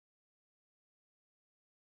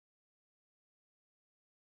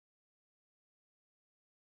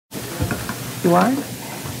You are?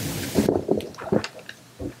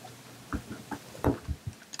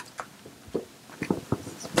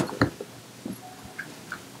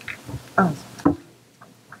 Oh.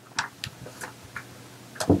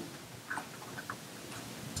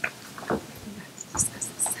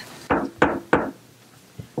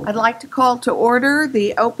 I'd like to call to order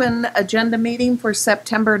the open agenda meeting for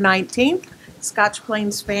September 19th, Scotch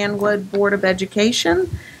Plains Fanwood Board of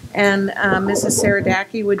Education. And Mrs.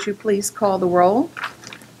 Saradaki, would you please call the roll?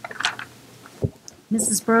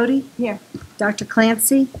 Mrs. Brody? Here. Dr.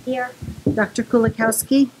 Clancy? Here. Dr.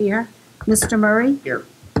 Kulikowski? Here. Mr. Murray? Here.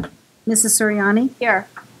 Mrs. Suriani? Here.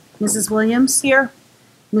 Mrs. Williams? Here.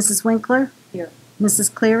 Mrs. Winkler? Here.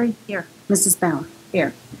 Mrs. Cleary? Here. Mrs. Bauer?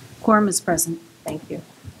 Here. Quorum is present. Thank you.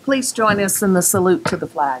 Please join us in the salute to the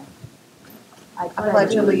flag. I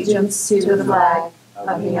pledge allegiance to the flag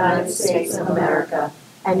of the United States of America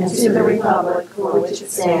and to the republic for which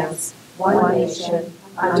it stands, one nation,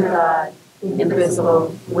 under God,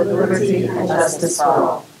 indivisible, with liberty and justice for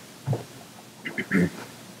all.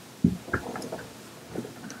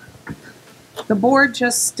 The board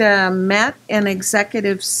just met in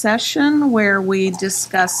executive session where we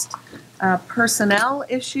discussed personnel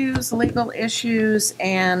issues, legal issues,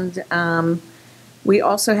 and we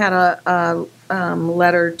also had a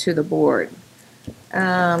letter to the board.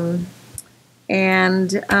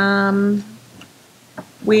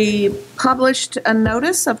 We published a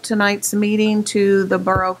notice of tonight's meeting to the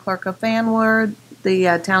Borough Clerk of Fanwood,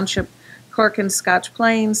 the Township Clerk in Scotch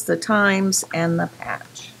Plains, the Times, and the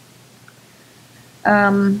Patch.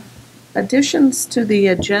 Additions to the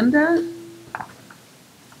agenda.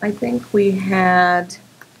 I think we had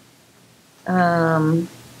the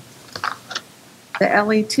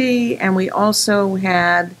LET, and we also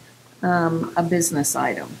had a business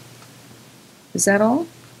item. Is that all?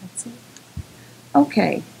 That's it.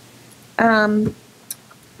 Okay.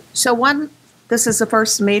 This is the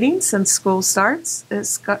first meeting since school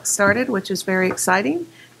started, which is very exciting.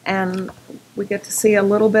 And we get to see a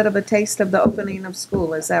little bit of a taste of the opening of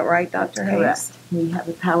school. Is that right, Dr. Hayes? Correct. We have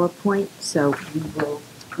a PowerPoint, so we will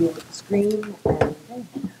deal with the screen, and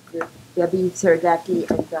Debbie Saradaki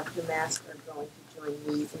and Dr. Mask are going to join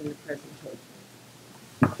me in the presentation.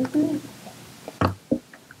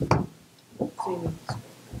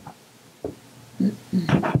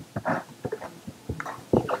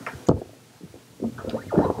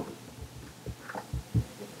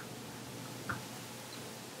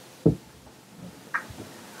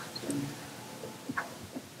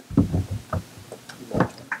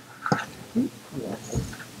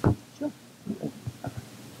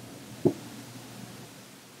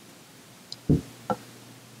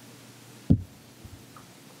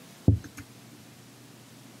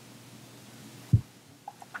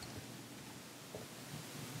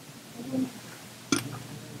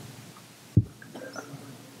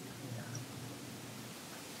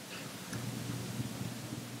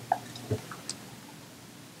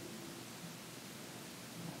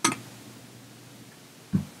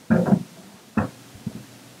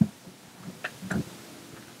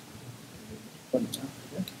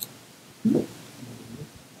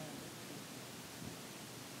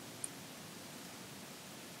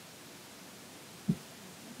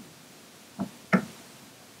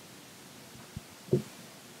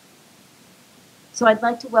 So I'd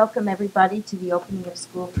like to welcome everybody to the opening of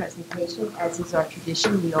school presentation. As is our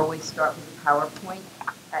tradition, we always start with a PowerPoint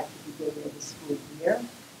at the beginning of the school year.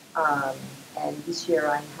 And this year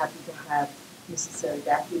I'm happy to have Mrs.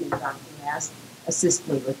 Saradaki and Dr. Mask assist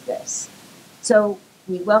me with this. So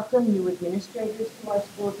we welcome new administrators to our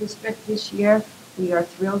school district this year. We are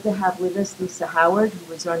thrilled to have with us Lisa Howard,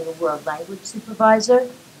 who is our new World Language Supervisor,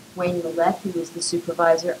 Wayne Millette, who is the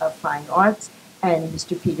Supervisor of Fine Arts, and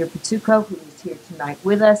Mr. Peter Patuco, who is here tonight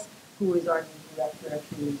with us, who is our new Director of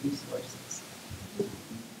Human Resources.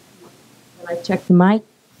 Can I check the mic?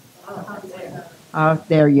 Oh,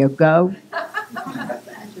 there you go.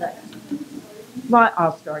 Well,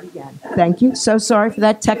 I'll start again. Thank you. So sorry for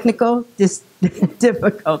that technical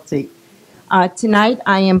difficulty. Tonight,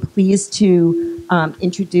 I am pleased to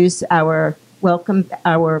introduce our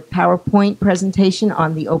PowerPoint presentation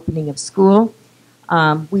on the opening of school.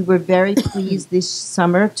 We were very pleased this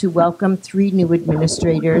summer to welcome 3 new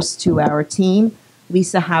administrators to our team.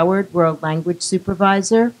 Lisa Howard, World Language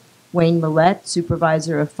Supervisor, Wayne Millette,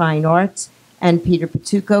 Supervisor of Fine Arts, and Peter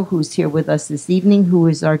Patuco, who's here with us this evening, who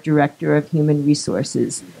is our Director of Human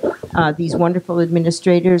Resources. These wonderful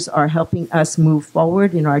administrators are helping us move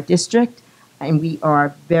forward in our district, and we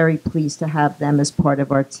are very pleased to have them as part of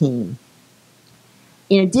our team.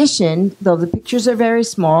 In addition, though the pictures are very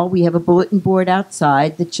small, we have a bulletin board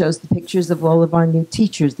outside that shows the pictures of all of our new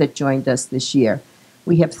teachers that joined us this year.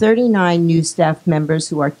 We have 39 new staff members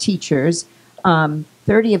who are teachers.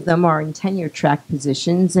 30 of them are in tenure track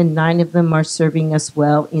positions, and 9 of them are serving us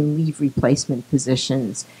well in leave replacement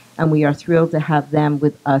positions. And we are thrilled to have them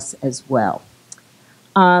with us as well.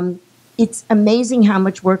 It's amazing how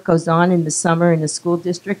much work goes on in the summer in a school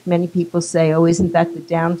district. Many people say, oh, isn't that the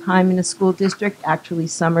downtime in a school district? Actually,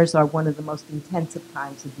 summers are one of the most intensive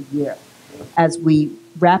times of the year. As we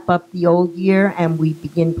wrap up the old year and we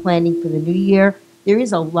begin planning for the new year, there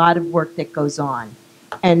is a lot of work that goes on.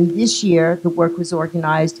 And this year, the work was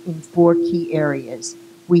organized in 4 key areas.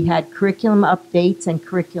 We had curriculum updates and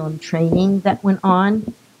curriculum training that went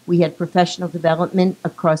on. We had professional development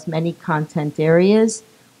across many content areas.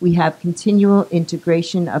 We have continual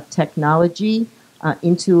integration of technology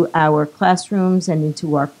into our classrooms and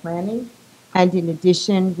into our planning. And in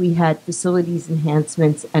addition, we had facilities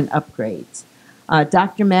enhancements and upgrades.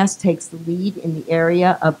 Dr. Mass takes the lead in the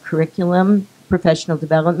area of curriculum, professional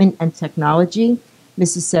development, and technology.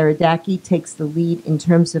 Mrs. Saradaki takes the lead in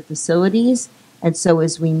terms of facilities. And so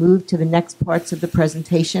as we move to the next parts of the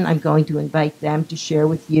presentation, I'm going to invite them to share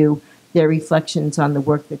with you their reflections on the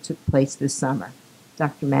work that took place this summer.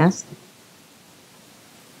 Dr. Mast.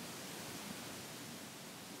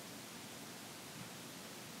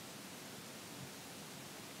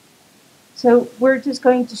 So we're just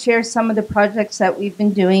going to share some of the projects that we've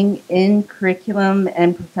been doing in curriculum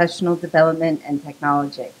and professional development and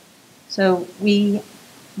technology. So we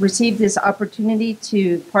received this opportunity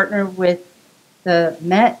to partner with the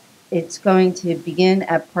Met. It's going to begin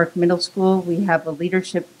at Park Middle School. We have a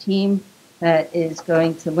leadership team that is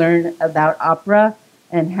going to learn about opera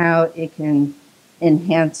and how it can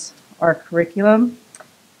enhance our curriculum.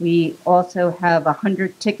 We also have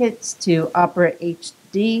 100 tickets to Opera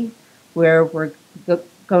HD, where we're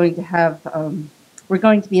going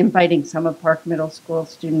to be inviting some of Park Middle School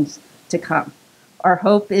students to come. Our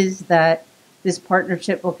hope is that this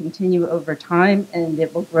partnership will continue over time and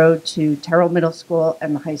it will grow to Terrell Middle School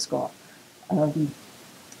and the high school.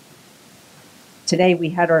 Today we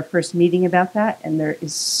had our first meeting about that, and there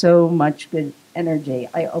is so much good energy.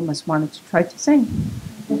 I almost wanted to try to sing.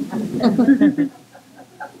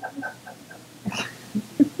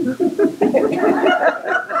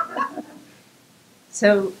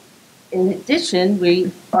 So in addition,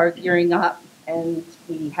 we are gearing up, and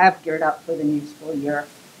we have geared up for the new school year.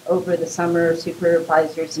 Over the summer,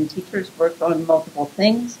 supervisors and teachers worked on multiple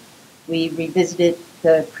things. We revisited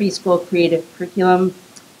the preschool creative curriculum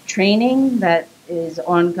training that is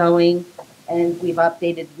ongoing, and we've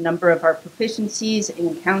updated a number of our proficiencies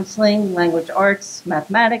in counseling, language arts,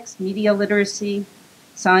 mathematics, media literacy,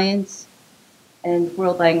 science, and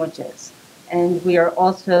world languages. And we are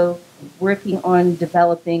also working on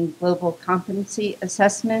developing global competency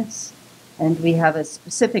assessments, and we have a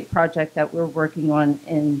specific project that we're working on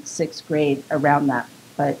in 6th grade around that,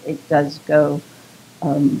 but it does go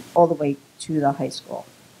all the way to the high school.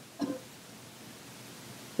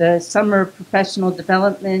 The summer professional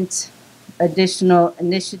development additional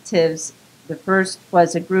initiatives. The first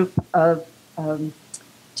was a group of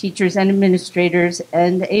teachers and administrators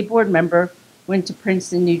and a board member went to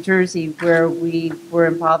Princeton, New Jersey, where we were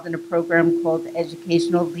involved in a program called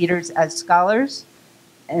Educational Leaders as Scholars.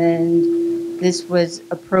 And this was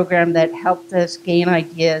a program that helped us gain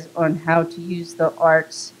ideas on how to use the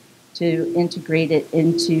arts to integrate it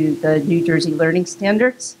into the New Jersey learning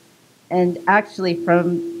standards. And actually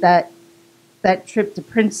from that trip to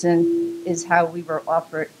Princeton is how we were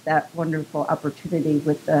offered that wonderful opportunity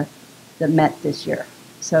with the Met this year.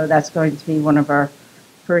 So that's going to be one of our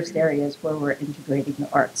first areas where we're integrating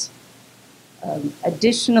the arts.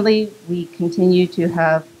 Additionally, we continue to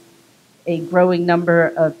have a growing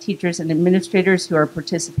number of teachers and administrators who are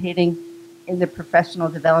participating in the professional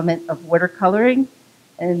development of watercoloring.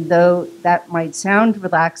 And though that might sound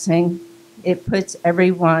relaxing, it puts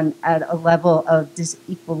everyone at a level of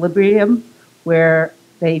disequilibrium where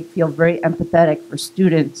they feel very empathetic for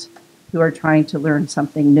students who are trying to learn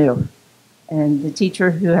something new. And the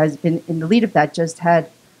teacher who has been in the lead of that just had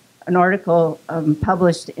an article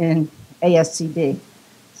published in ASCD.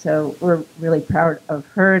 So we're really proud of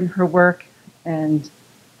her and her work, and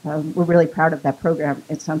we're really proud of that program.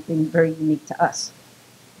 It's something very unique to us.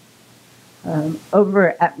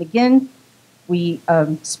 Over at McGinn, we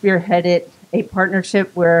spearheaded a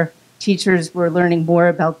partnership where teachers were learning more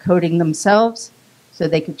about coding themselves so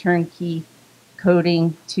they could turnkey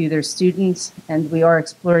coding to their students, and we are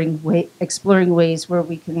exploring ways where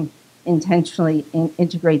we can intentionally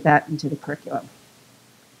integrate that into the curriculum.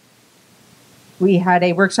 We had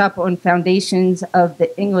a workshop on foundations of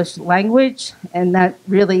the English language, and that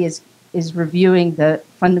really is reviewing the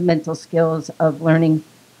fundamental skills of learning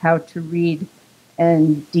how to read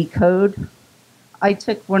and decode. I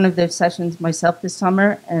took one of those sessions myself this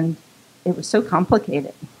summer, and it was so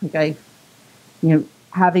complicated. Like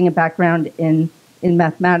having a background in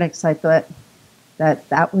mathematics, I thought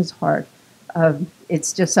that was hard.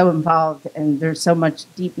 It's just so involved, and there's so much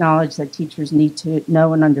deep knowledge that teachers need to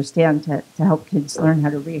know and understand to help kids learn how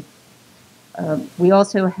to read. We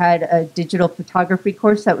also had a digital photography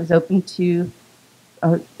course that was open to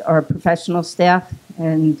our professional staff,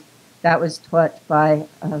 and that was taught by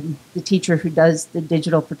the teacher who does the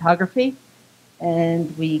digital photography.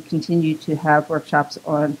 And we continue to have workshops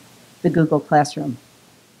on the Google Classroom.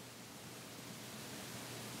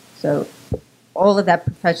 So all of that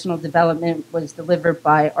professional development was delivered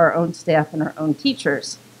by our own staff and our own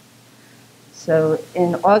teachers. So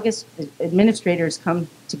in August, the administrators come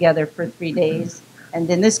together for 3 days. And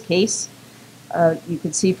in this case, you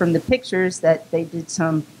could see from the pictures that they did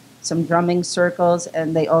some drumming circles,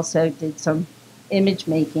 and they also did some image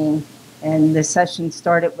making. And the session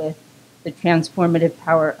started with the transformative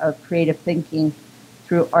power of creative thinking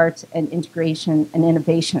through arts and integration and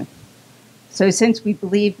innovation. So since we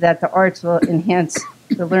believe that the arts will enhance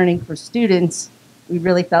the learning for students, we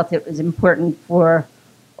really felt it was important for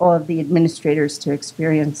all of the administrators to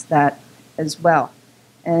experience that as well.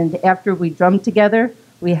 And after we drum together,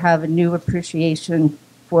 we have a new appreciation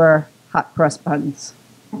for hot cross buns.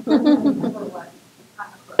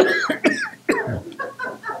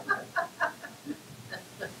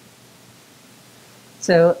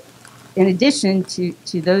 So in addition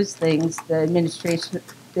to those things, the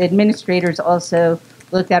administrators also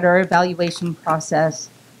looked at our evaluation process.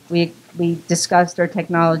 We discussed our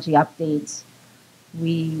technology updates.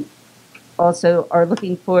 We also are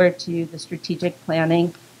looking forward to the strategic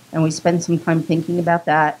planning, and we spent some time thinking about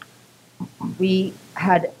that. We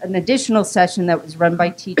had an additional session that was run by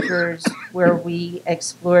teachers where we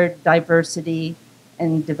explored diversity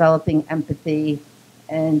and developing empathy,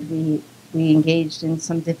 and we engaged in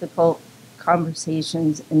some difficult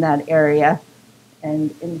conversations in that area.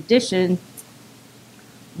 And in addition,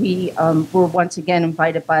 we were once again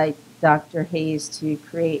invited by Dr. Hayes to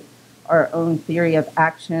create our own theory of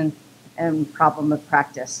action and problem of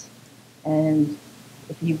practice. And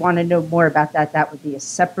if you want to know more about that, that would be a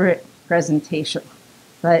separate presentation.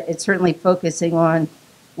 But it's certainly focusing on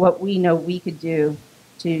what we know we could do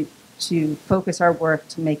to focus our work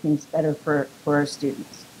to make things better for our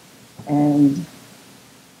students. And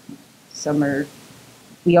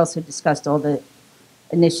we also discussed all the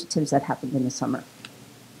initiatives that happened in the summer.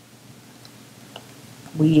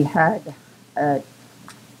 We had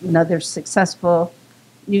another successful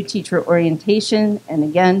new teacher orientation, and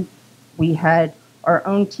again, we had our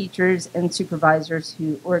own teachers and supervisors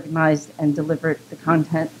who organized and delivered the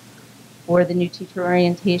content for the new teacher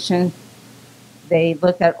orientation. They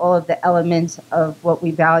looked at all of the elements of what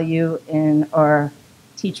we value in our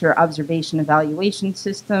teacher observation evaluation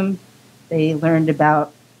system. They learned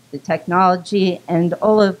about the technology and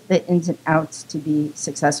all of the ins and outs to be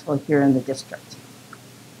successful here in the district.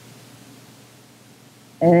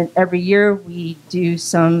 And every year we do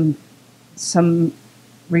some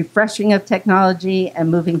refreshing of technology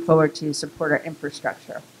and moving forward to support our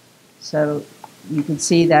infrastructure. So you can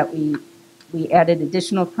see that we added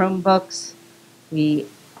additional Chromebooks. We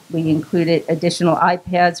included additional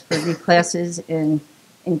iPads for new classes in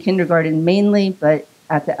kindergarten mainly, but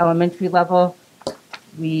at the elementary level,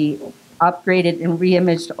 we upgraded and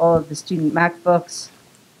re-imaged all of the student MacBooks.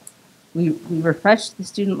 We refreshed the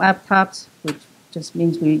student laptops, which just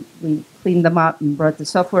means we cleaned them up and brought the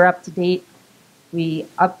software up to date. We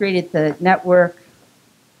upgraded the network.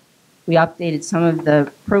 We updated some of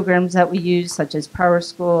the programs that we use, such as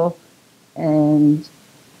PowerSchool, and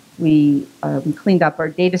we cleaned up our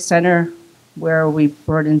data center, where we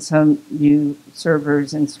brought in some new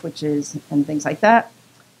servers and switches and things like that.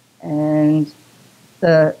 And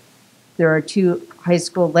there are 2 high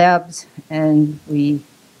school labs, and we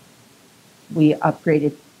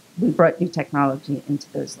brought new technology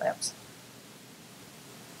into those labs.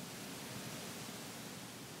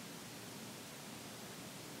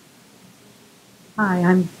 Hi,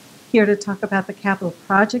 I'm here to talk about the capital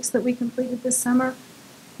projects that we completed this summer.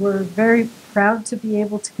 We're very proud to be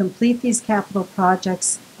able to complete these capital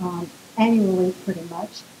projects annually, pretty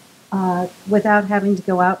much, without having to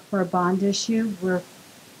go out for a bond issue. We're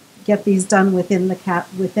get these done within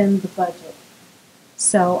the budget.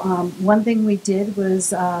 So one thing we did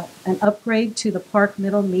was an upgrade to the Park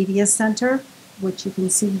Middle Media Center, which you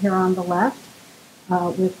can see here on the left.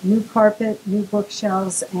 with new carpet, new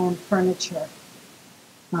bookshelves, and furniture.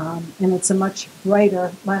 And it's a much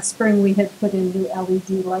brighter, last spring we had put in new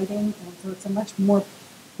LED lighting, and so it's a much more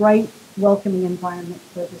bright, welcoming environment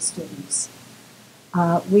for the students.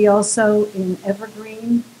 We also, in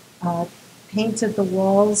Evergreen, painted the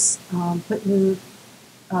walls, put new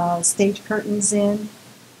stage curtains in,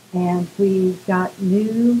 and we got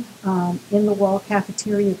new in-the-wall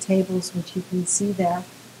cafeteria tables, which you can see there,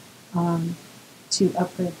 to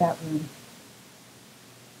upgrade that room.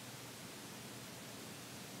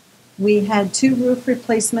 We had 2 roof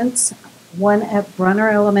replacements, one at Brunner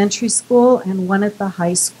Elementary School and one at the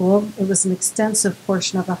high school. It was an extensive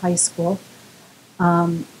portion of the high school.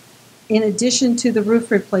 In addition to the roof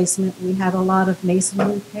replacement, we had a lot of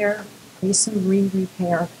masonry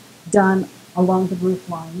repair done along the roof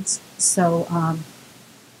lines, so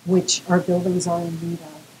which our buildings are in need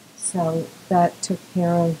of. So that took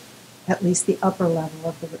care of at least the upper level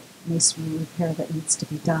of the masonry repair that needs to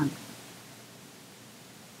be done.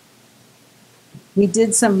 We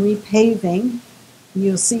did some repaving.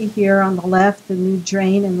 You'll see here on the left the new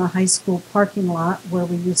drain in the high school parking lot where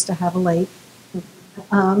we used to have a lake.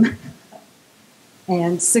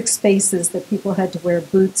 And 6 spaces that people had to wear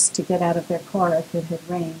boots to get out of their car if it had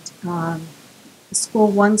rained.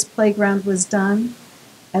 School 1's playground was done,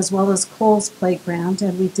 as well as Cole's playground,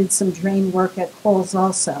 and we did some drain work at Cole's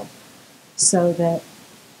also, so that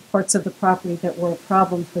parts of the property that were a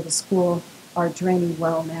problem for the school are draining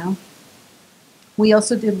well now. We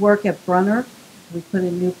also did work at Brunner. We put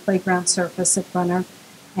a new playground surface at Brunner,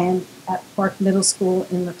 and at Park Middle School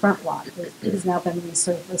in the front lot. It has now been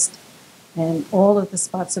resurfaced, and all of the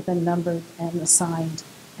spots have been numbered and assigned,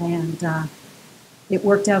 and it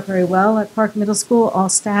worked out very well at Park Middle School. All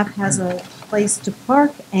staff has a place to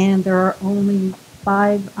park, and there are only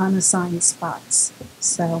 5 unassigned spots.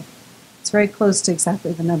 So it's very close to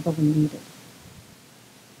exactly the number we needed.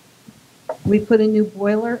 We put a new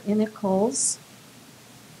boiler in at Coles.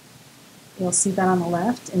 You'll see that on the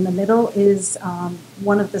left. In the middle is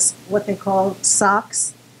one of the, what they call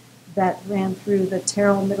socks that ran through the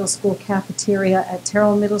Terrell Middle School cafeteria. At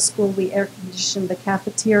Terrell Middle School, we air conditioned the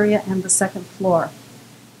cafeteria and the 2nd floor.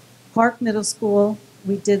 Park Middle School,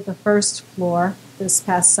 we did the 1st floor this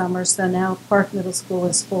past summer, so now Park Middle School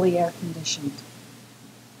is fully air conditioned.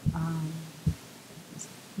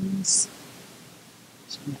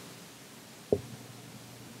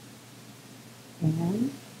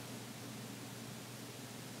 And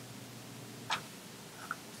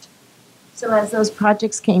So as those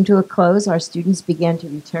projects came to a close, our students began to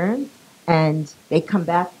return, and they come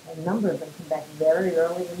back, a number of them come back very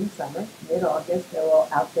early in the summer, mid-August, they're all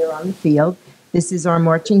out there on the field. This is our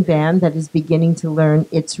marching band that is beginning to learn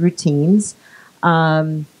its routines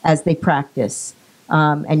as they practice.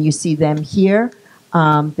 And you see them here.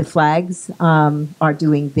 The flags are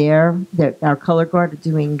doing our color guard are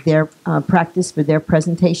doing their practice for their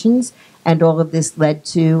presentations, and all of this led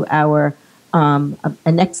to our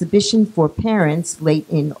an exhibition for parents late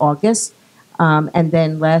in August. And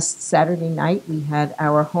then last Saturday night, we had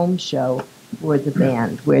our home show for the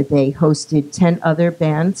band, where they hosted 10 other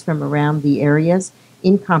bands from around the areas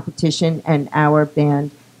in competition, and our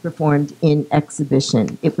band performed in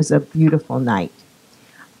exhibition. It was a beautiful night.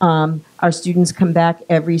 Our students come back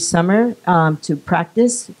every summer to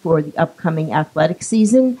practice for the upcoming athletic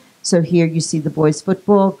season. So here you see the boys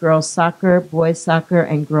football, girls soccer, boys soccer,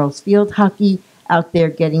 and girls field hockey out there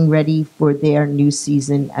getting ready for their new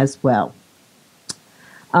season as well.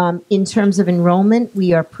 In terms of enrollment,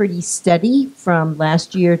 we are pretty steady from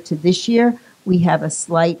last year to this year. We have a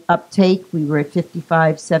slight uptake. We were at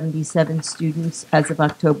 5577 students as of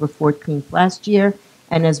October 14th last year.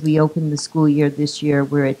 And as we open the school year this year,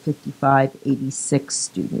 we're at 5586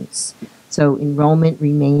 students. So enrollment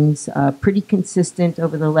remains pretty consistent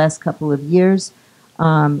over the last couple of years,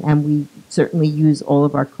 and we certainly use all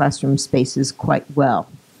of our classroom spaces quite well.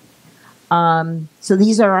 So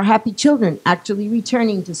these are our happy children actually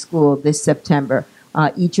returning to school this September.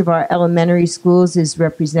 Each of our elementary schools is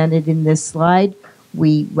represented in this slide.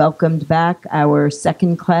 We welcomed back our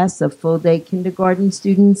 2nd class of full-day kindergarten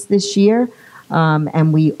students this year,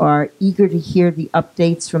 and we are eager to hear the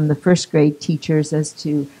updates from the 1st grade teachers as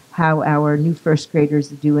to how our new 1st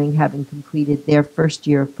graders are doing, having completed their 1st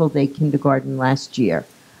year of full-day kindergarten last year.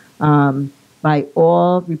 By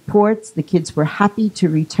all reports, the kids were happy to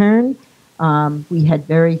return. We had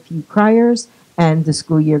very few criers, and the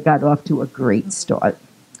school year got off to a great start.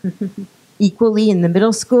 Equally, in the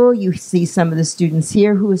middle school, you see some of the students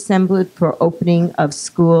here who assembled for opening of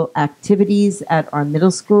school activities at our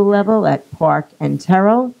middle school level at Park and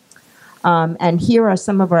Terrell. And here are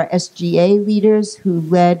some of our SGA leaders who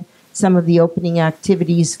led some of the opening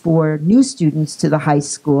activities for new students to the high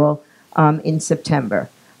school in September.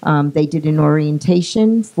 They did an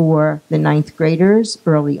orientation for the ninth graders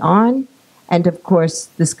early on. And of course,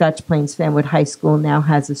 the Scotch Plains Fanwood High School now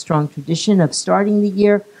has a strong tradition of starting the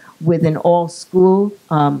year with an all-school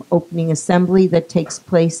opening assembly that takes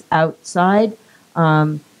place outside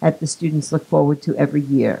that the students look forward to every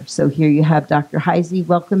year. So here you have Dr. Heisey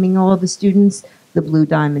welcoming all of the students, the Blue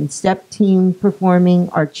Diamond Step team performing,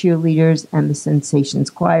 our cheerleaders, and the Sensations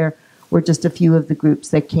Choir were just a few of the groups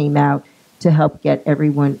that came out to help get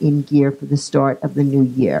everyone in gear for the start of the new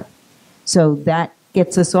year. So that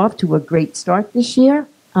gets us off to a great start this year.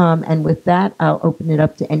 And with that, I'll open it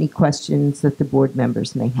up to any questions that the board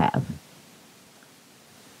members may have.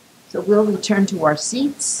 So we'll return to our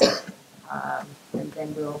seats, and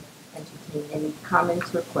then we'll entertain any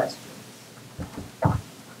comments or questions.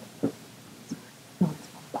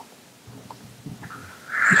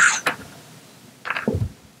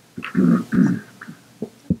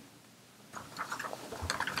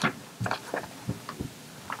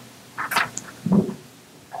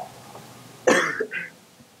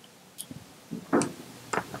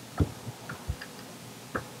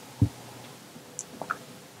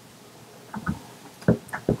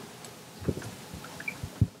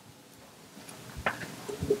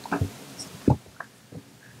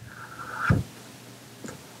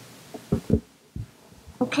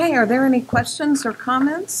 Okay, are there any questions or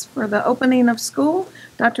comments for the opening of school?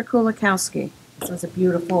 Dr. Kulikowski. This was a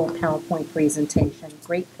beautiful PowerPoint presentation,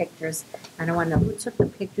 great pictures. And I want to know who took the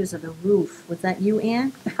pictures of the roof. Was that you,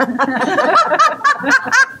 Ann?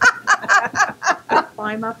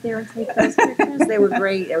 Climb up there and take those pictures. They were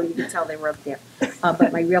great. You could tell they were up there.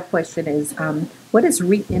 But my real question is, what does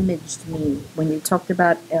re-imaged mean when you talked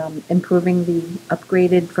about improving the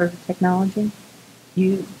upgraded for technology?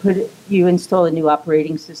 You install a new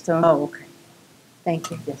operating system. Oh, okay. Thank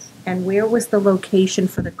you. Yes. And where was the location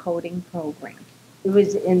for the coding program? It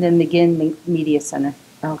was in the McGinn Media Center.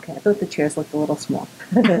 Okay, I thought the chairs looked a little small.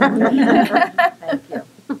 Thank you.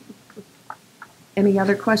 Any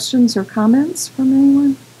other questions or comments from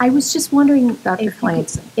anyone? I was just wondering Dr.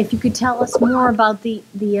 Flanson. if you could tell us more about the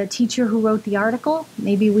teacher who wrote the article.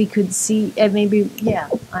 Maybe we could see, I'm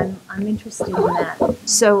interested in that.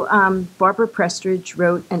 So Barbara Prestridge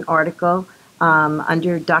wrote an article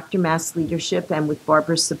under Dr. Mass' leadership and with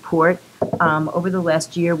Barbara's support. Over the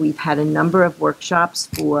last year, we've had a number of workshops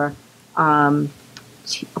for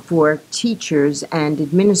teachers and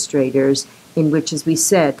administrators in which, as we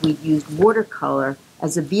said, we used watercolor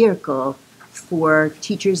as a vehicle for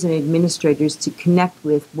teachers and administrators to connect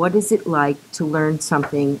with what is it like to learn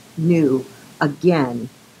something new again,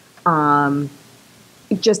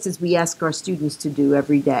 just as we ask our students to do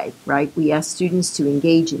every day, right? We ask students to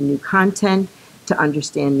engage in new content, to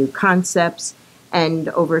understand new concepts, and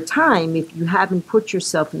over time, if you haven't put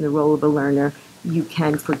yourself in the role of a learner, you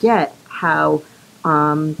can forget how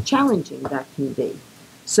challenging that can be.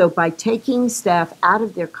 So by taking staff out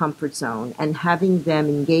of their comfort zone and having them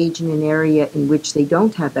engage in an area in which they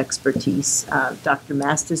don't have expertise, Dr.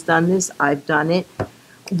 Mast has done this, I've done it,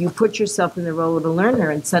 you put yourself in the role of a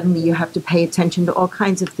learner and suddenly you have to pay attention to all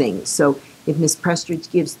kinds of things. So if Ms. Prestridge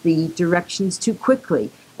gives the directions too quickly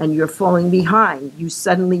and you're falling behind, you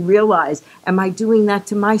suddenly realize, am I doing that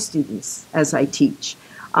to my students as I teach?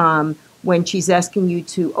 When she's asking you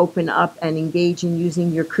to open up and engage in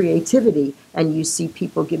using your creativity and you see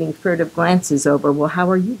people giving furtive glances over, well, how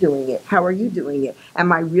are you doing it? How are you doing it?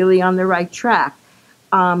 Am I really on the right track?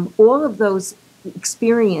 All of those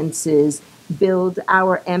experiences build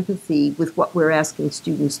our empathy with what we're asking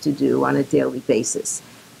students to do on a daily basis.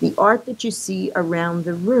 The art that you see around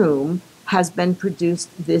the room has been produced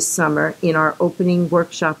this summer in our opening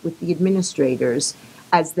workshop with the administrators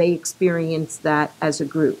as they experience that as a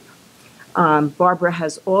group. Barbara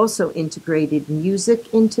has also integrated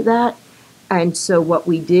music into that. And so what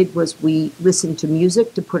we did was we listened to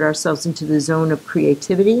music to put ourselves into the zone of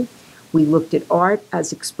creativity. We looked at art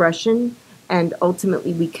as expression, and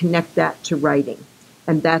ultimately we connect that to writing.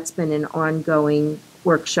 And that's been an ongoing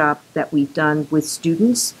workshop that we've done with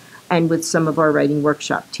students and with some of our writing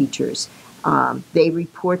workshop teachers. They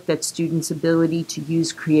report that students' ability to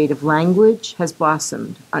use creative language has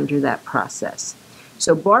blossomed under that process.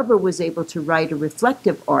 So Barbara was able to write a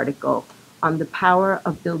reflective article on the power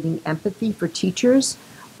of building empathy for teachers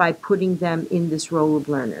by putting them in this role of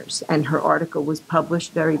learners. And her article was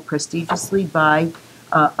published very prestigiously by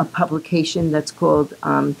a publication that's called,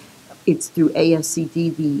 it's through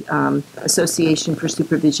ASCD, the Association for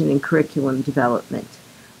Supervision and Curriculum Development.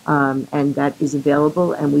 and that is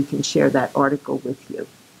available, and we can share that article with you.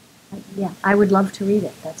 Yeah, I would love to read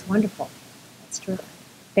it. That's wonderful. That's terrific.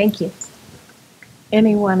 Thank you.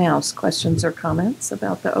 Anyone else, questions or comments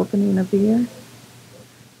about the opening of the year?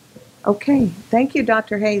 Okay, thank you,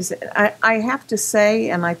 Dr. Hayes. I have to say,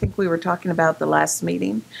 and I think we were talking about the last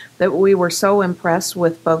meeting, that we were so impressed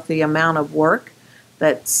with both the amount of work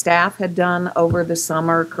that staff had done over the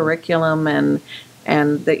summer, curriculum and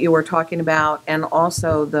that you were talking about, and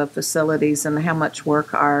also the facilities and how much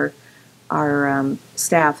work our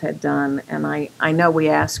staff had done. And I know we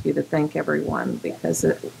ask you to thank everyone because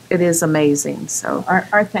it is amazing. So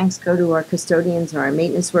Our thanks go to our custodians and our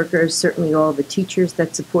maintenance workers, certainly all the teachers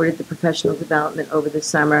that supported the professional development over the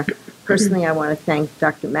summer. Personally, I want to thank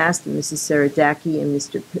Dr. Mast and Mrs. Saradaki and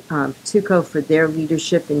Mr. Patuco for their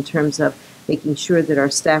leadership in terms of making sure that our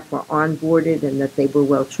staff were onboarded and that they were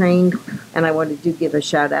well trained. And I wanted to give a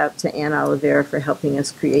shout out to Ann Oliveira for helping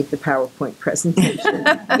us create the PowerPoint presentation.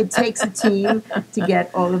 It takes a team to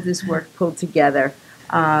get all of this work pulled together.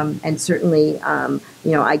 And certainly,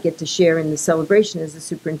 I get to share in the celebration as a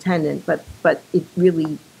superintendent, but it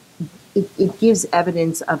really, it gives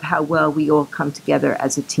evidence of how well we all come together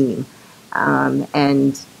as a team.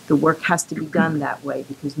 And the work has to be done that way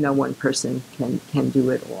because no one person can do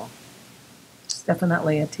it all. it's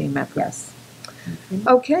definitely a team effort. Yes.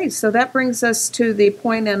 Okay, so that brings us to the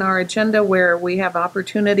point in our agenda where we have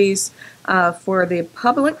opportunities for the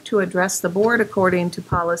public to address the board according to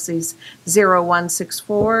policies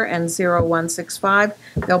 0164 and 0165.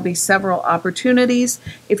 There'll be several opportunities.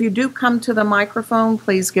 If you do come to the microphone,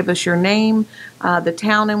 please give us your name, the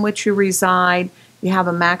town in which you reside. You have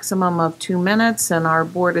a maximum of 2 minutes, and our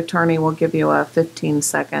board attorney will give you a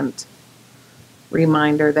 15-second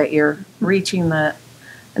reminder that you're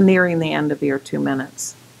nearing the end of your 2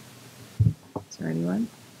 minutes. Is there anyone?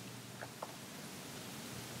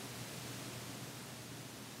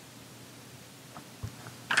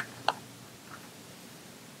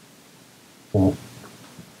 All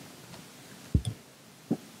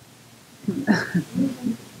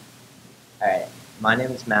right. My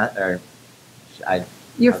name is Matt.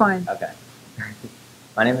 You're fine. Okay.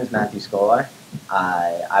 My name is Matthew Scholar.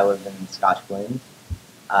 I live in Scotch Plains.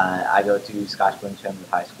 I go to Scotch Plains Chenwood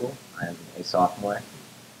High School. I'm a sophomore.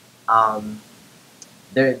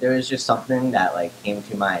 There was just something that came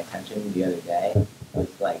to my attention the other day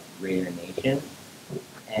with Raider Nation,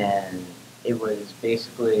 and it was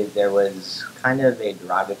basically there was kind of a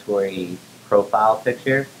derogatory profile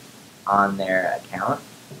picture on their account.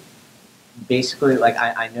 Basically,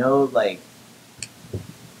 I know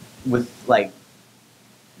with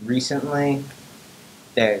recently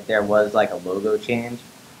there was a logo change,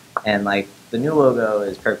 and the new logo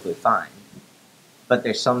is perfectly fine, but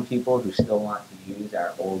there's some people who still want to use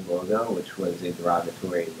our old logo, which was a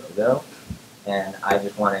derogatory logo, and I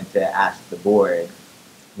just wanted to ask the board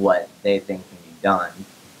what they think can be done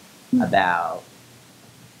about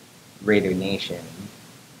Raider Nation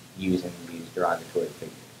using these derogatory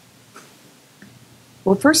figures.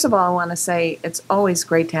 Well, first of all, I want to say it's always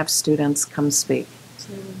great to have students come speak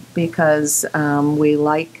because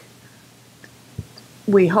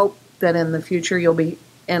we hope that in the future you'll be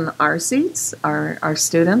in our seats, our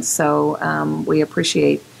students, so we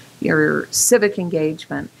appreciate your civic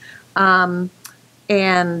engagement. I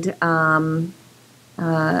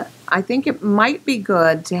think it might be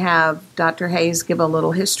good to have Dr. Hayes give a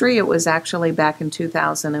little history. It was actually back in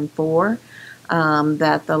 2004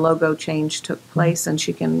 that the logo change took place, and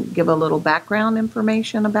she can give a little background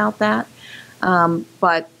information about that.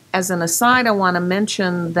 But as an aside, I want to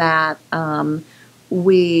mention that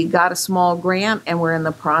we got a small grant, and we're in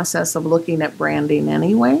the process of looking at branding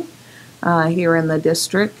anyway here in the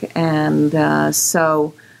district. And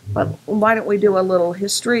but why don't we do a little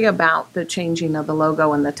history about the changing of the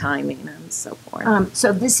logo and the timing and so forth?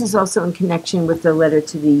 So this is also in connection with the letter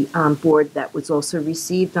to the board that was also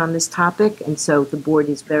received on this topic, and so the board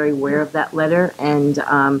is very aware of that letter, and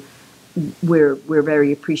we're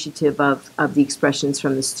very appreciative of the expressions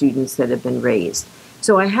from the students that have been raised.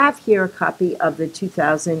 So I have here a copy of the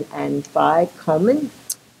 2005 Coleman,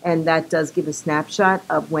 and that does give a snapshot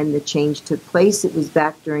of when the change took place. It was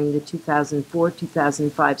back during the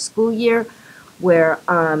 2004-2005 school year, where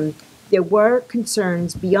there were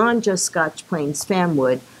concerns beyond just Scotch Plains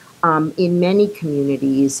Fanwood in many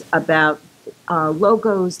communities about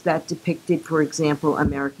logos that depicted, for example,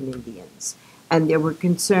 American Indians. And there were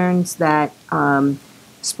concerns that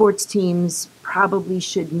sports teams probably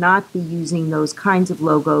should not be using those kinds of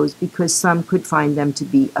logos because some could find them to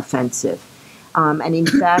be offensive. And in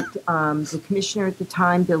fact, the commissioner at the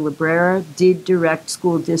time, Bill Librera, did direct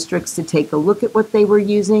school districts to take a look at what they were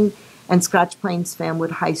using, and Scotch Plains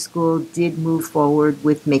Fanwood High School did move forward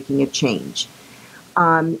with making a change.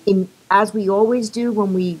 As we always do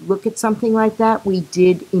when we look at something like that, we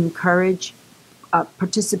did encourage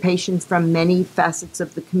participation from many facets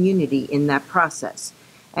of the community in that process.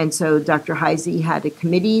 And so Dr. Heisey had a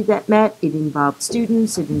committee that met. It involved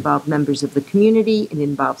students, it involved members of the community, it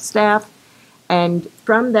involved staff. And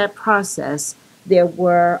from that process, there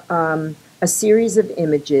were a series of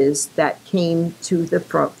images that came to the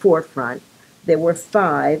forefront. There were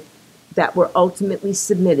 5 that were ultimately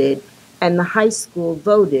submitted, and the high school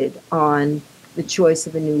voted on the choice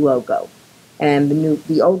of a new logo. And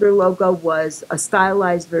the older logo was a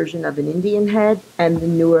stylized version of an Indian head, and the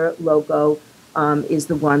newer logo is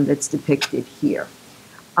the one that's depicted here.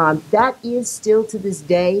 That is still to this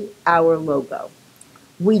day our logo.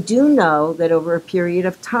 We do know that over a period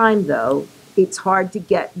of time, though, it's hard to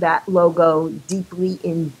get that logo deeply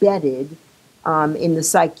embedded in the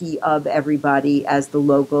psyche of everybody as the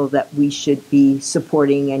logo that we should be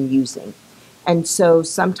supporting and using. And so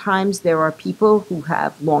sometimes there are people who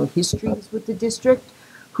have long histories with the district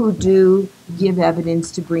who do give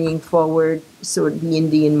evidence to bringing forward sort of the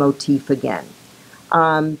Indian motif again.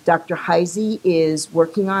 Dr. Heisey is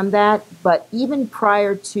working on that, but even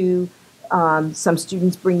prior to some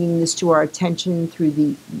students bringing this to our attention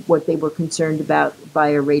through what they were concerned about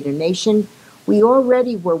via Raider Nation, we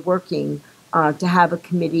already were working to have a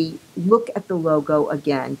committee look at the logo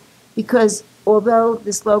again, because although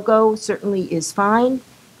this logo certainly is fine,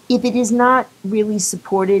 if it is not really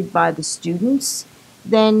supported by the students,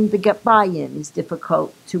 then the buy-in is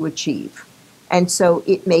difficult to achieve. And so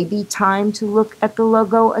it may be time to look at the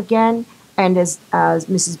logo again. And as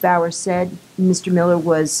Mrs. Bauer said, Mr. Miller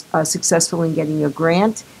was successful in getting a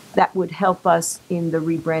grant that would help us in the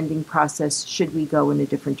rebranding process should we go in a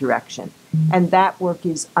different direction. And that work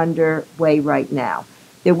is underway right now.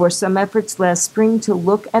 There were some efforts last spring to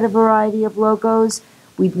look at a variety of logos.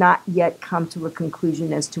 We've not yet come to a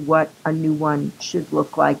conclusion as to what a new one should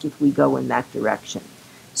look like if we go in that direction.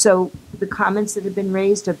 So the comments that have been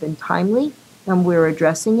raised have been timely, and we're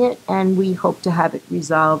addressing it, and we hope to have it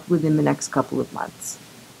resolved within the next couple of months.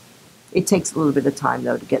 It takes a little bit of time,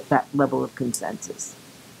 though, to get that level of consensus.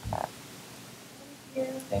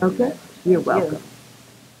 Okay, you're welcome.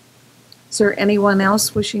 Is there anyone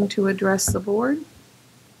else wishing to address the board?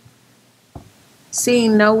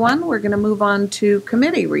 Seeing no one, we're going to move on to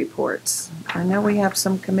committee reports. I know we have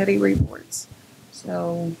some committee reports.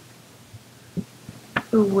 So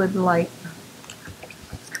who would like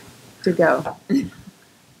to go?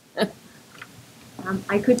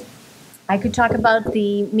 I could talk about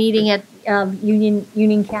the meeting at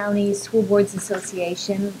Union County School Boards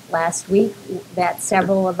Association last week that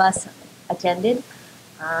several of us attended.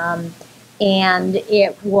 And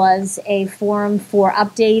it was a forum for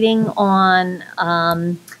updating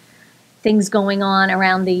on things going on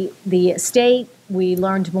around the state. We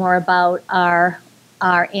learned more about our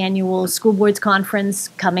annual school boards conference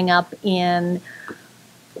coming up in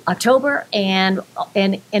October, and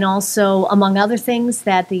also, among other things,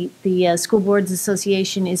 that the School Boards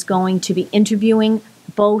Association is going to be interviewing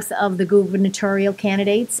both of the gubernatorial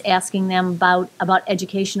candidates, asking them about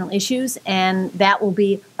educational issues, and that will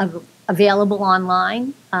be available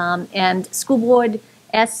online. And school board,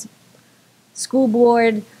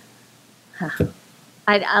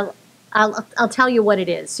 I'll tell you what it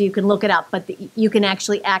is, so you can look it up. But you can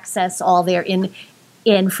actually access all their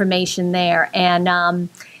information there. And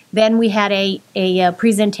then we had a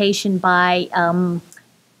presentation by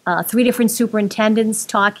 3 different superintendents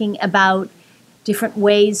talking about different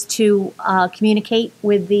ways to communicate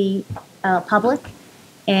with the public,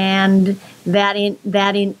 and that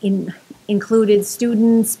included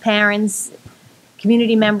students, parents,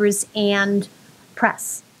 community members, and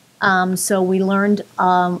press. So we learned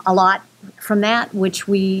a lot from that, which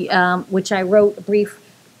I wrote a brief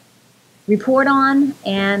report on,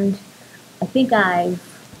 and I think I've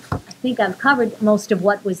covered most of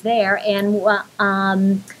what was there. And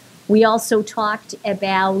we also talked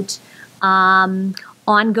about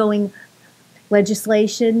ongoing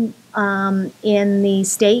legislation in the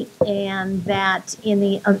state, and that in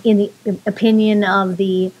the opinion of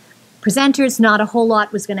the presenters, not a whole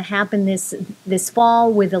lot was going to happen this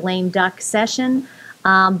fall with the lame duck session.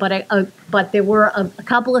 But there were a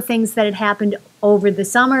couple of things that had happened over the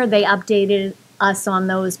summer. They updated us on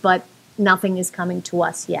those, but nothing is coming to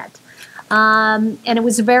us yet. And it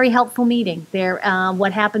was a very helpful meeting.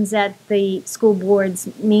 What happens at the school board's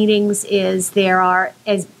meetings is there are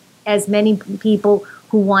as many people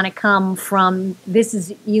who want to come from, this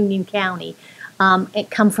is Union County,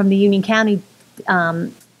 come from the Union County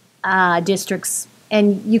districts,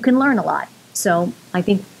 and you can learn a lot. So I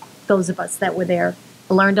think those of us that were there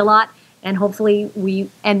learned a lot, and hopefully we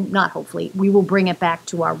will bring it back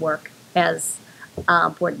to our work as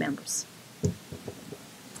board members.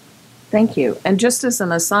 Thank you. And just as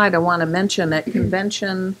an aside, I want to mention at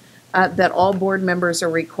convention that all board members are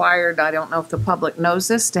required, I don't know if the public knows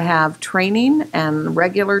this, to have training and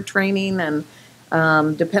regular training, and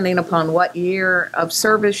depending upon what year of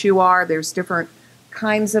service you are, there's different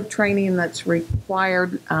kinds of training that's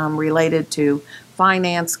required related to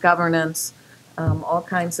finance, governance, all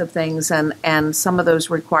kinds of things, and some of those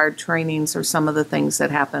required trainings are some of the things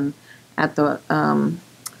that happen at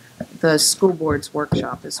the school board's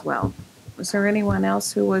workshop as well. Was there anyone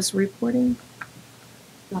else who was reporting?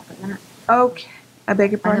 Not for that. Okay, I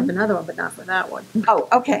beg your I have pardon? another one, but not for that one. Oh,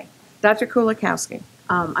 okay. Dr. Kulikowski.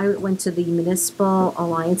 I went to the Municipal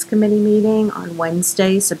Alliance Committee meeting on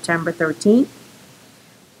Wednesday, September 13th.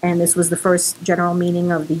 And this was the first general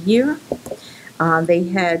meeting of the year. They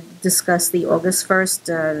had discussed the August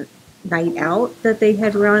 1st night out that they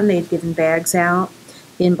had run. They had given bags out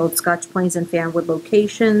in both Scotch Plains and Fanwood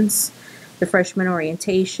locations. The freshman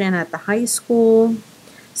orientation at the high school.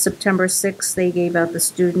 September 6th, they gave out the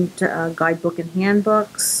student guidebook and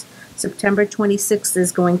handbooks. September 26th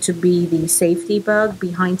is going to be the safety bug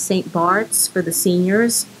behind St. Bart's for the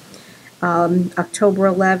seniors. October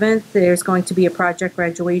 11th, there's going to be a project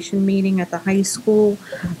graduation meeting at the high school.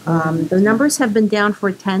 The numbers have been down for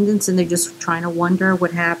attendance, and they're just trying to wonder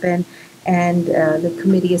what happened. And the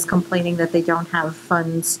committee is complaining that they don't have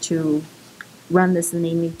funds to run this, and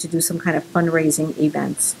they need to do some kind of fundraising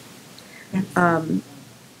events.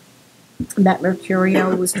 Matt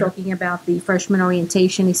Mercurio was talking about the freshman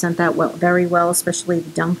orientation. He sent that very well, especially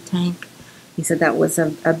the dunk tank. He said that was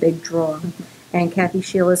a big draw. And Kathy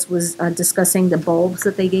Sheilas was discussing the bulbs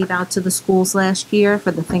that they gave out to the schools last year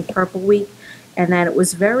for the Think Purple Week, and that it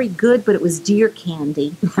was very good, but it was deer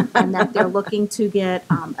candy, and that they're looking to get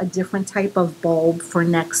a different type of bulb for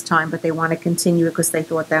next time, but they want to continue it because they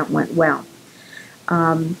thought that went well.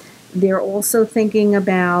 They're also thinking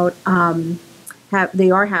about,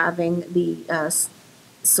 they are having the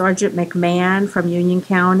Sergeant McMahon from Union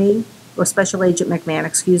County, or Special Agent McMahon,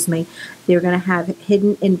 excuse me, they're going to have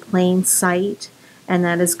Hidden in Plain Sight, and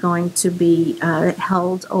that is going to be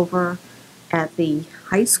held over at the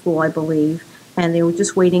high school, I believe, and they were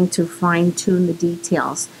just waiting to fine-tune the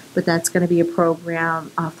details. But that's going to be a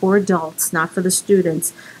program for adults, not for the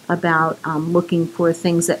students, about looking for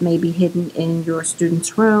things that may be hidden in your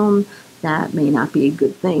student's room that may not be a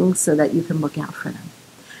good thing, so that you can look out for them.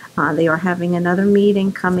 They are having another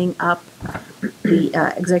meeting coming up,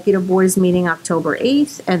 the Executive Board is meeting October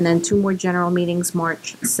 8th, and then 2 more general meetings,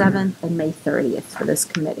 March 7th and May 30th for this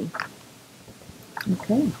committee.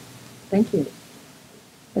 Okay, thank you.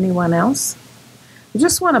 Anyone else? I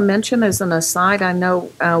just want to mention as an aside, I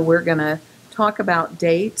know we're going to talk about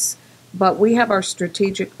dates, but we have our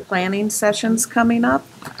strategic planning sessions coming up,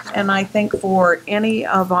 and I think for any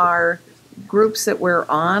of our groups that we're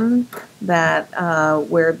on that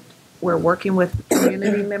we're working with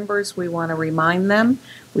community members, we want to remind them.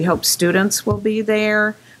 We hope students will be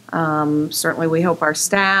there. Certainly we hope our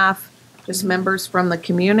staff, just members from the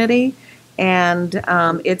community. And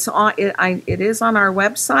it is on our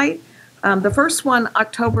website. The first one,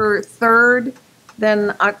 October 3rd,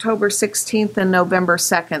 then October 16th and November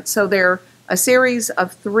 2nd. So they're a series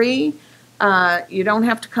of 3. You don't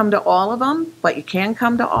have to come to all of them, but you can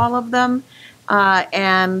come to all of them.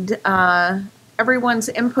 And everyone's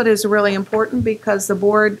input is really important because the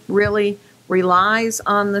board really relies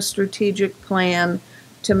on the strategic plan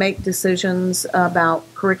to make decisions about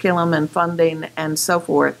curriculum and funding and so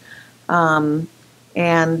forth. Many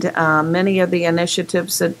of the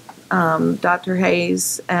initiatives that Dr.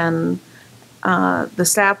 Hayes and the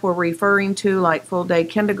staff were referring to, like full-day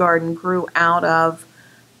kindergarten, grew out of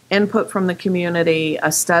input from the community,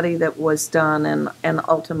 a study that was done, and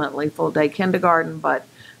ultimately full-day kindergarten, but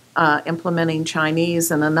implementing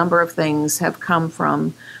Chinese and a number of things have come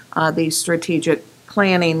from these strategic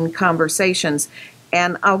planning conversations.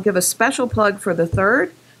 And I'll give a special plug for the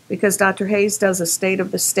 3rd because Dr. Hayes does a State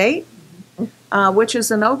of the State, which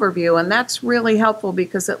is an overview, and that's really helpful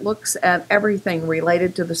because it looks at everything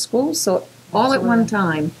related to the school, so all at one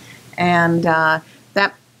time. And that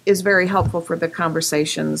is very helpful for the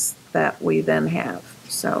conversations that we then have.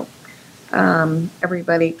 So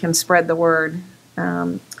everybody can spread the word.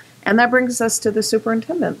 And that brings us to the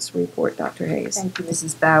superintendent's report, Dr. Hayes. Thank you,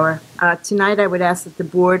 Mrs. Bauer. Tonight, I would ask that the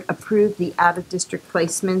board approve the out-of-district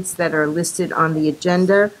placements that are listed on the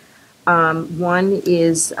agenda. One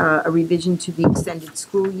is a revision to the extended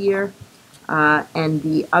school year, and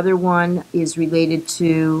the other one is related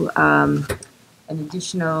to an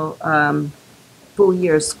additional full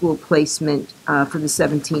year school placement for the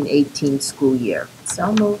 17-18 school year.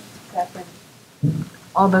 So moved. Second.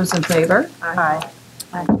 All those in favor? Aye.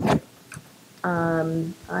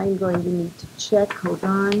 I'm going to need to check, hold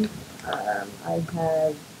on. I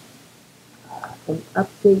have an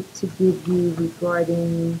update to give you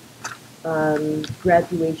regarding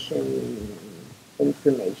graduation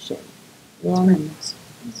information. And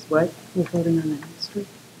what? We're voting on that next week.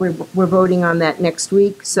 We're voting on that next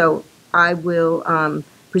week, so I will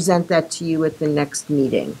present that to you at the next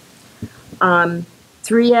meeting.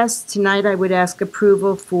 3S, tonight I would ask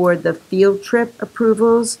approval for the field trip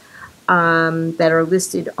approvals that are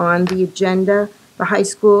listed on the agenda. The high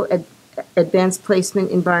school advanced placement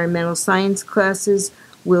environmental science classes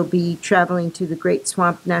will be traveling to the Great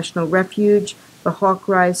Swamp National Refuge, the Hawk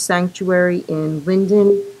Rise Sanctuary in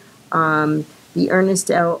Linden, the Ernest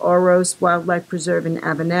L. Oros Wildlife Preserve in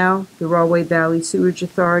Avenel, the Rahway Valley Sewerage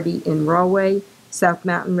Authority in Rahway, South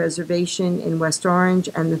Mountain Reservation in West Orange,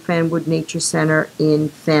 and the Fanwood Nature Center in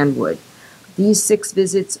Fanwood. These 6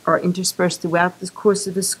 visits are interspersed throughout the course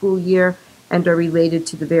of the school year and are related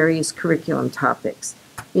to the various curriculum topics.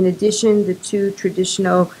 In addition, the 2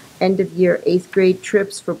 traditional end-of-year 8th grade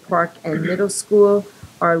trips for Park and Middle School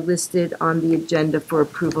are listed on the agenda for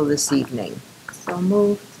approval this evening. So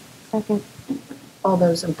moved. Second. All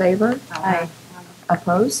those in favor? Aye.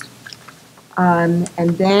 Opposed? And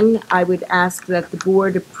then I would ask that the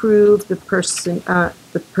board approve the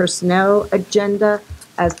personnel agenda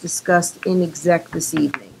as discussed in exec this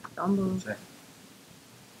evening. So moved.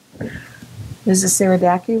 Mrs.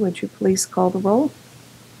 Saradaki, would you please call the roll?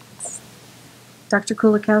 Dr.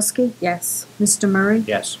 Kulikowski, Yes. Mr. Murray,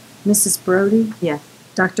 Yes. Mrs. Brody, Yes.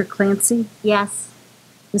 Dr. Clancy, Yes.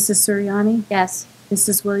 Mrs. Suriani, Yes.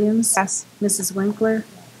 Mrs. Williams, Yes. Mrs. Winkler,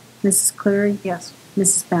 Mrs. Cleary, Yes.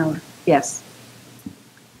 Mrs. Bauer. Yes.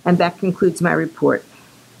 And that concludes my report.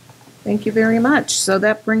 Thank you very much. So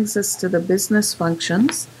that brings us to the business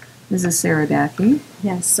functions. Mrs. Saradaki.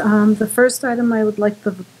 Yes, the first item I would like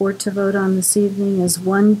the board to vote on this evening is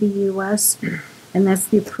 1 BUS, and that's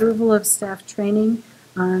the approval of staff training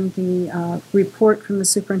on the report from the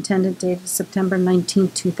superintendent dated September 19,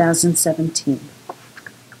 2017.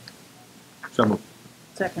 So moved.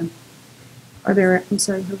 Second. Are there, I'm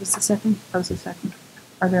sorry, who was the second? I was a second.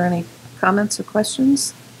 Are there any comments or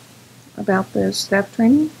questions about the staff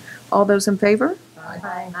training? All those in favor?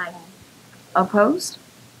 Aye. Opposed?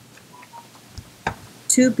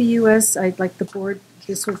 2 BUS, I'd like the board,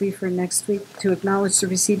 this will be for next week, to acknowledge the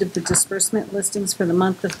receipt of the disbursement listings for the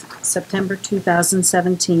month of September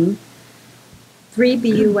 2017. 3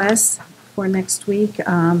 BUS for next week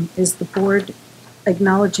is the board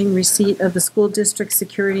acknowledging receipt of the school district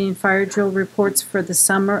security and fire drill reports for the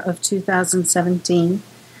summer of 2017.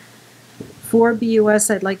 4 BUS,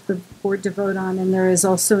 I'd like the board to vote on, and there is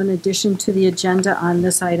also an addition to the agenda on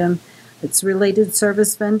this item. It's related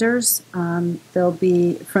service vendors. They'll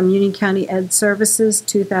be from Union County Ed Services,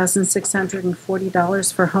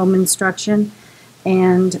 $2,640 for home instruction,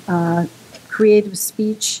 and creative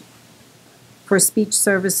speech for speech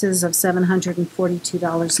services of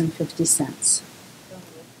 $742.50.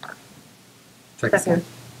 Second.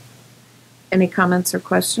 Any comments or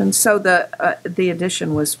questions? So the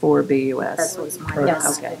addition was 4 BUS? That was mine. Or-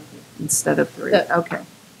 Yes. Okay, instead of 3, The- okay.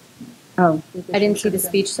 Oh, I didn't see the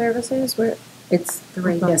speech services. Where it's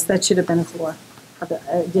 3. yes, that should have been a 4.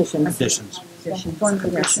 Additions. Additions.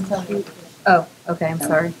 Oh, okay. I'm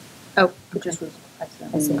sorry. Oh, It just was I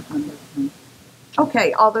see. accidentally.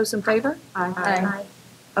 Okay, all those in favor? Aye.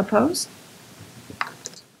 Opposed?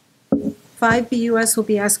 5 BUS will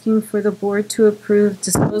be asking for the board to approve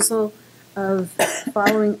disposal of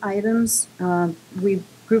following items. We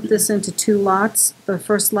grouped this into 2 lots, the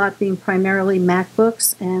first lot being primarily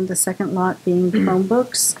MacBooks and the second lot being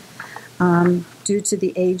Chromebooks, due to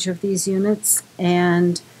the age of these units.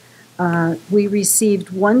 And we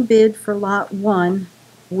received 1 bid for lot 1.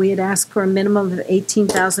 We had asked for a minimum of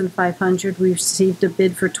 $18,500. We received a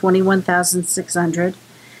bid for $21,600.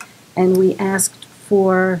 And we asked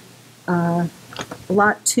for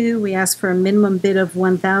lot 2, we asked for a minimum bid of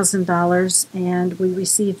 $1,000, and we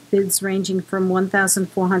received bids ranging from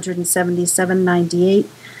 $1,477.98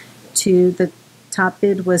 to the top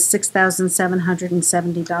bid was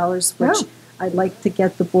 $6,770, which I'd like to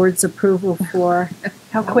get the board's approval for.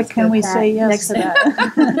 How quick can we say yes to that?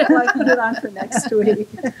 I'd like to put it on for next week.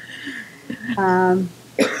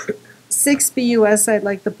 6 BUS, I'd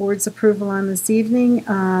like the board's approval on this evening,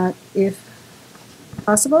 if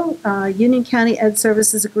possible. Union County Ed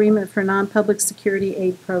Services Agreement for Non-Public Security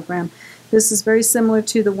Aid Program. This is very similar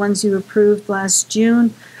to the ones you approved last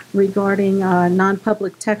June regarding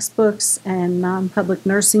non-public textbooks and non-public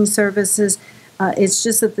nursing services. It's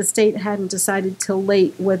just that the state hadn't decided till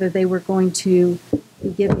late whether they were going to be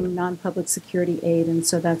giving non-public security aid, and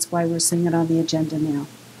so that's why we're seeing it on the agenda now.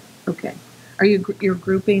 Okay. Are you're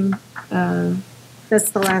grouping? That's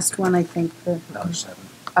the last one, I think. No, 7.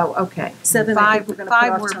 Oh, okay. 7, I think we're gonna put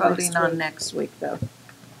Five off we're till voting next on week. next week, though,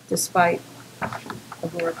 despite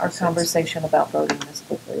our conversation about voting as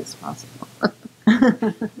quickly as possible.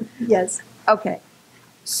 Yes. Okay.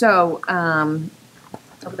 So,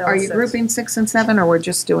 are you grouping 6 and 7, or we're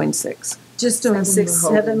just doing 6? Just doing 7 6, we're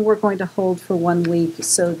holding. 7 we're going to hold for 1 week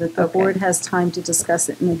so that the Okay. board has time to discuss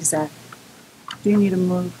it in exec. Do you need a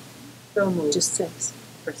move? So moved. Just 6.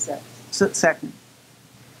 For 6. Second.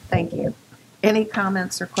 Thank you. Any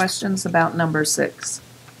comments or questions about number 6?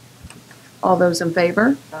 All those in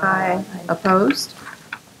favor? Aye. Opposed?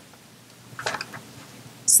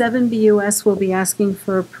 7 BUS will be asking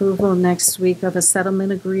for approval next week of a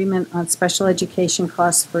settlement agreement on special education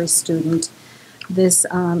costs for a student. This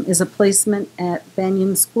is a placement at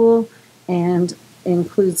Banyan School and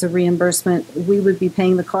includes a reimbursement. We would be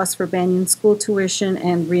paying the cost for Banyan School tuition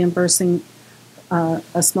and reimbursing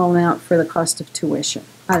a small amount for the cost of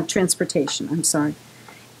transportation, I'm sorry.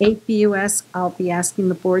 8 BUS, I'll be asking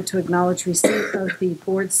the board to acknowledge receipt of the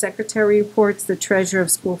board secretary reports, the treasurer of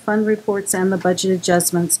school fund reports, and the budget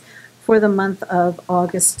adjustments for the month of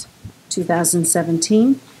August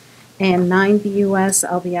 2017. And 9 BUS,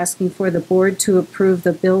 I'll be asking for the board to approve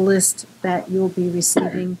the bill list that you'll be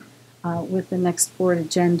receiving with the next board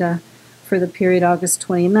agenda for the period August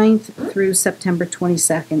 29th through September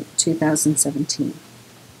 22nd, 2017.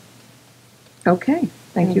 Okay,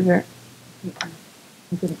 thank you very,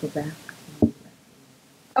 I'm going to go back.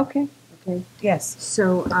 okay. Okay. Yes.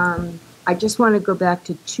 So I just want to go back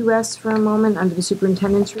to 2S for a moment under the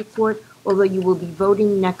superintendent's report. Although you will be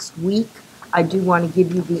voting next week, I do want to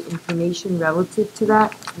give you the information relative to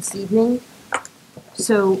that this evening.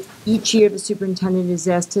 So each year, the superintendent is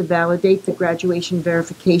asked to validate the graduation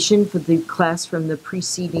verification for the class from the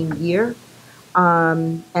preceding year.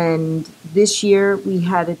 And this year, we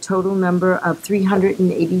had a total number of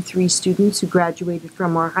 383 students who graduated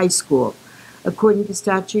from our high school. According to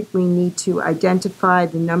statute, we need to identify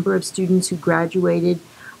the number of students who graduated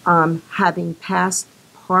having passed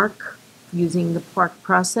PARC, using the PARC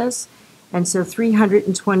process. And so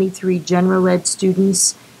 323 general ed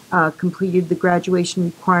students completed the graduation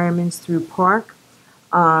requirements through PARC.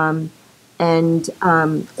 And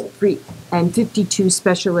 52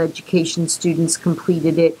 special education students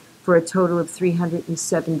completed it for a total of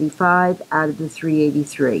 375 out of the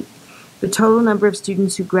 383. The total number of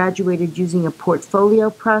students who graduated using a portfolio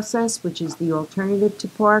process, which is the alternative to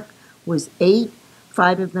PARC, was 8.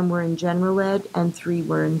 5 of them were in general ed and 3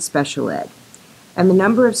 were in special ed. And the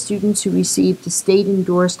number of students who received a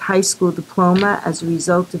state-endorsed high school diploma as a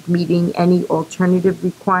result of meeting any alternative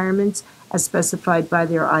requirements as specified by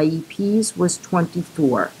their IEPs was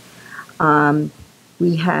 24.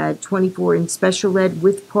 We had 24 in special ed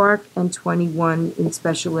with PARC and 21 in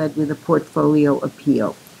special ed with a portfolio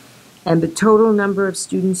appeal. And the total number of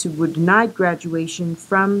students who were denied graduation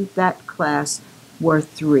from that class were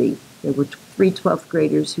 3. There were 3 12th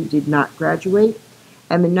graders who did not graduate.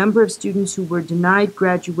 And the number of students who were denied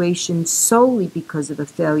graduation solely because of a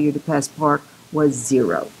failure to pass PARC was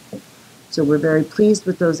 0. So we're very pleased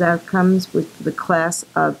with those outcomes with the class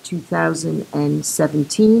of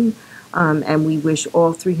 2017, and we wish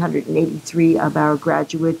all 383 of our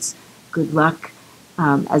graduates good luck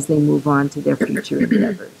as they move on to their future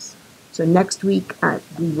endeavors. So next week,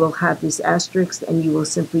 we will have this asterisk, and you will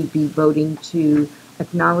simply be voting to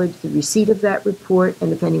acknowledge the receipt of that report,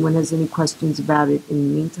 and if anyone has any questions about it in the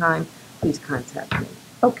meantime, please contact me.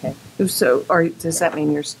 Okay. So, or does that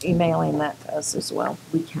mean you're emailing that to us as well?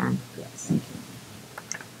 We can, yes. Thank you.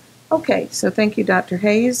 Okay, so thank you, Dr.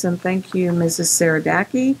 Hayes, and thank you, Mrs.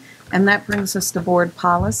 Saradaki. And that brings us to board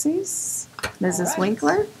policies. Mrs.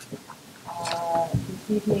 Winkler? This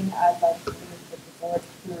evening, I'd like to move that the board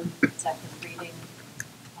approve the second reading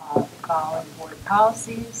of the following board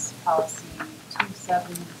policies. Policy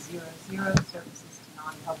 2700, services to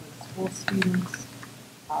non-public school students.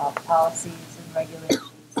 Policies and regulations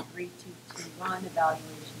 3221,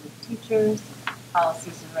 evaluation of teachers.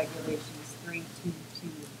 Policies and regulations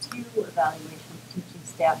 3222, evaluation of teaching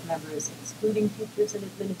staff members excluding teachers and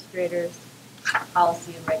administrators.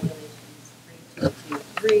 Policy and regulations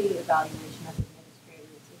 3223, evaluation of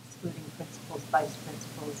administrators excluding principals, vice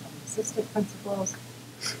principals, and assistant principals.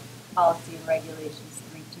 Policy and regulations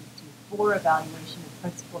 3224, evaluation of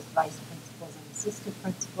principals, vice principals, and assistant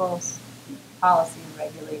principals. Policy and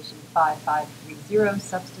regulation 5530,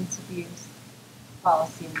 substance abuse.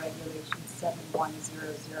 Policy and regulation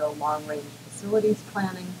 7100, long-range facilities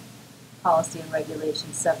planning. Policy and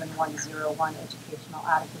regulation 7101, educational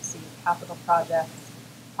adequacy of capital projects.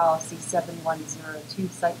 Policy 7102,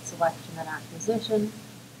 site selection and acquisition.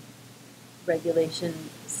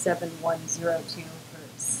 Regulation 7102 for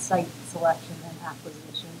site selection and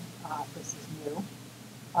acquisition. This is new.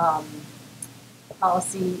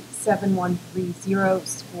 Policy 7130,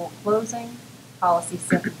 school closing. Policy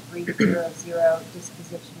 7300,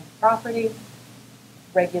 disposition of property.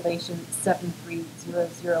 Regulation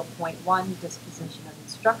 7300.1, disposition of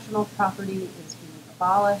instructional property, is being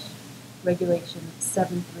abolished. Regulation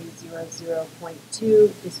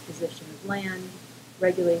 7300.2, disposition of land.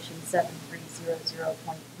 Regulation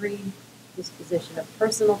 7300.3, disposition of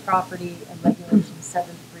personal property, and Regulation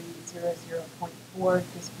 7300.4,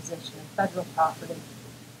 disposition of federal property.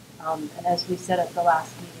 And as we said at the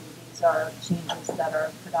last meeting, these are changes that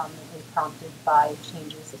are predominantly prompted by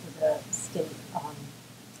changes to the state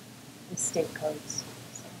codes.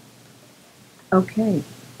 So. Okay,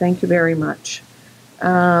 thank you very much.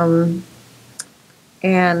 And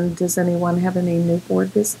does anyone have any new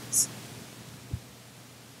board business?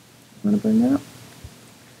 Want to bring that up?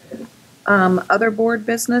 Other board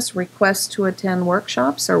business, requests to attend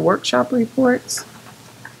workshops or workshop reports.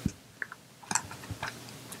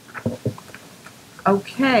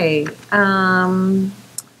 Okay,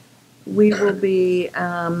 we will be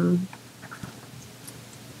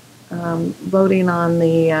voting on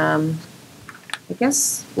the, I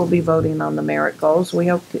guess we'll be voting on the merit goals. We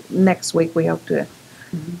hope to, next week we hope to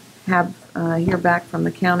have, hear back from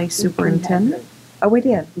the county superintendent. Oh, we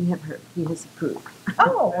did? We have heard, he has approved.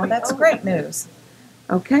 Oh, well, that's great news.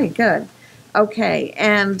 Okay, good. Okay,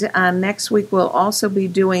 and next week we'll also be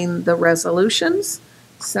doing the resolutions.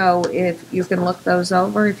 So if you can look those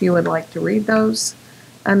over, if you would like to read those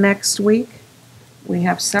next week. We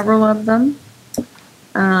have several of them.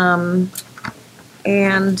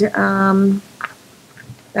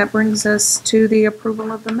 That brings us to the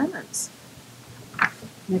approval of the minutes.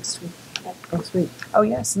 Next week. Next week. Oh,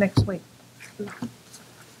 yes, next week.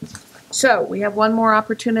 So we have one more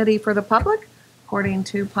opportunity for the public, according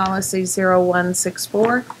to policy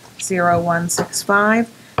 0164, 0165.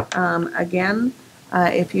 Again,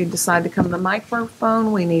 if you decide to come to the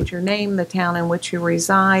microphone, we need your name, the town in which you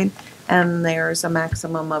reside, and there's a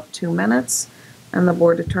maximum of 2 minutes. And the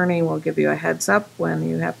board attorney will give you a heads up when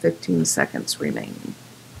you have 15 seconds remaining.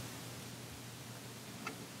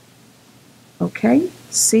 Okay,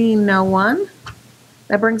 seeing no one,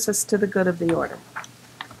 that brings us to the good of the order.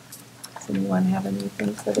 Does anyone have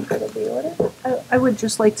anything for the good of the order? I would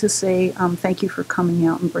just like to say thank you for coming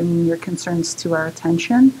out and bringing your concerns to our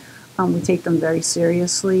attention. We take them very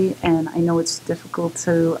seriously, and I know it's difficult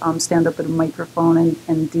to stand up at a microphone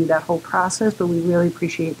and do that whole process, but we really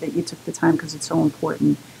appreciate that you took the time because it's so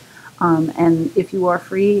important. And if you are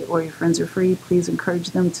free or your friends are free, please encourage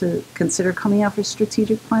them to consider coming out for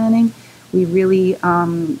strategic planning. We really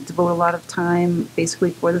devote a lot of time basically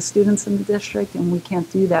for the students in the district, and we can't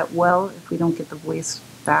do that well if we don't get the voice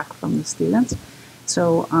back from the students.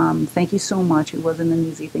 So thank you so much. It wasn't an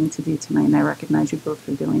easy thing to do tonight, and I recognize you both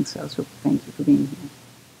for doing so. So thank you for being here.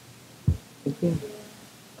 Thank you.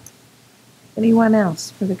 Anyone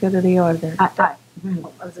else for the good of the order? I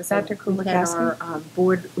was just saying, Dr. we had our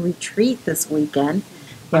board retreat this weekend,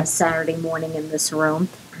 Saturday morning in this room,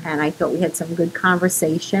 and I thought we had some good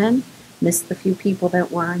conversation. Missed the few people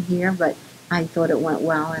that weren't here, but I thought it went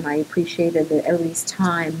well, and I appreciated everybody's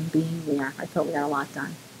time being there. I thought we got a lot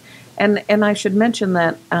done. And I should mention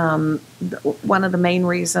that one of the main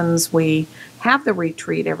reasons we have the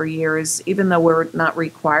retreat every year is, even though we're not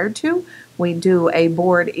required to, we do a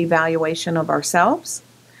board evaluation of ourselves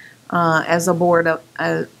as a board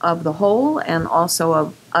of the whole, and also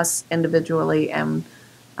of us individually, and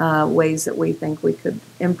ways that we think we could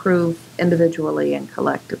improve individually and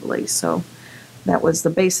collectively. So that was the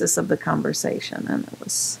basis of the conversation, and it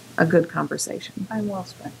was a good conversation. Time well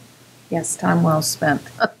spent. Yes, time well spent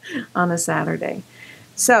on a Saturday.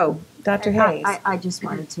 So, Dr. Hayes. I just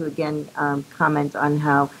wanted to again comment on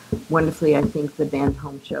how wonderfully I think the band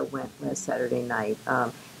home show went last Saturday night.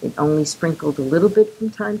 It only sprinkled a little bit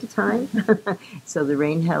from time to time, so the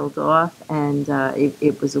rain held off, and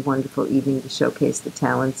it was a wonderful evening to showcase the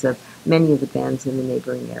talents of many of the bands in the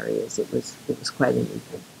neighboring areas. It was quite an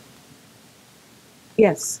evening.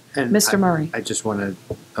 Yes, And Mr. Murray. I just want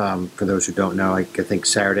to, for those who don't know, I think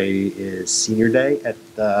Saturday is senior day for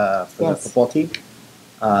the Yes. football team.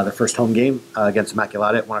 The first home game against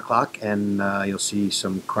Immaculata at 1 o'clock, and you'll see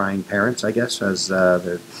some crying parents, I guess, as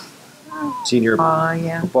the senior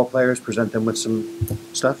Yeah. football players present them with some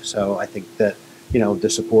stuff. So I think that, the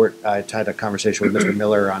support, I had a conversation with Mr.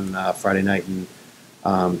 Miller on Friday night,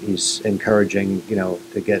 and he's encouraging,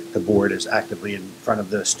 to get the board as actively in front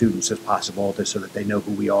of the students as possible so that they know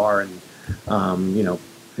who we are, and,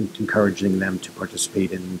 encouraging them to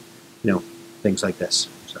participate in, things like this.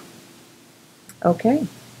 So. Okay,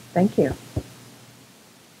 thank you.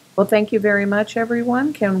 Well, thank you very much,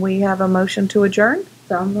 everyone. Can we have a motion to adjourn?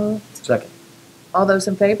 So moved. Second. All those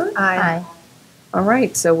in favor? Aye. All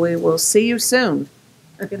right, so we will see you soon.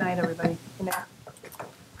 Good night, everybody. Good night.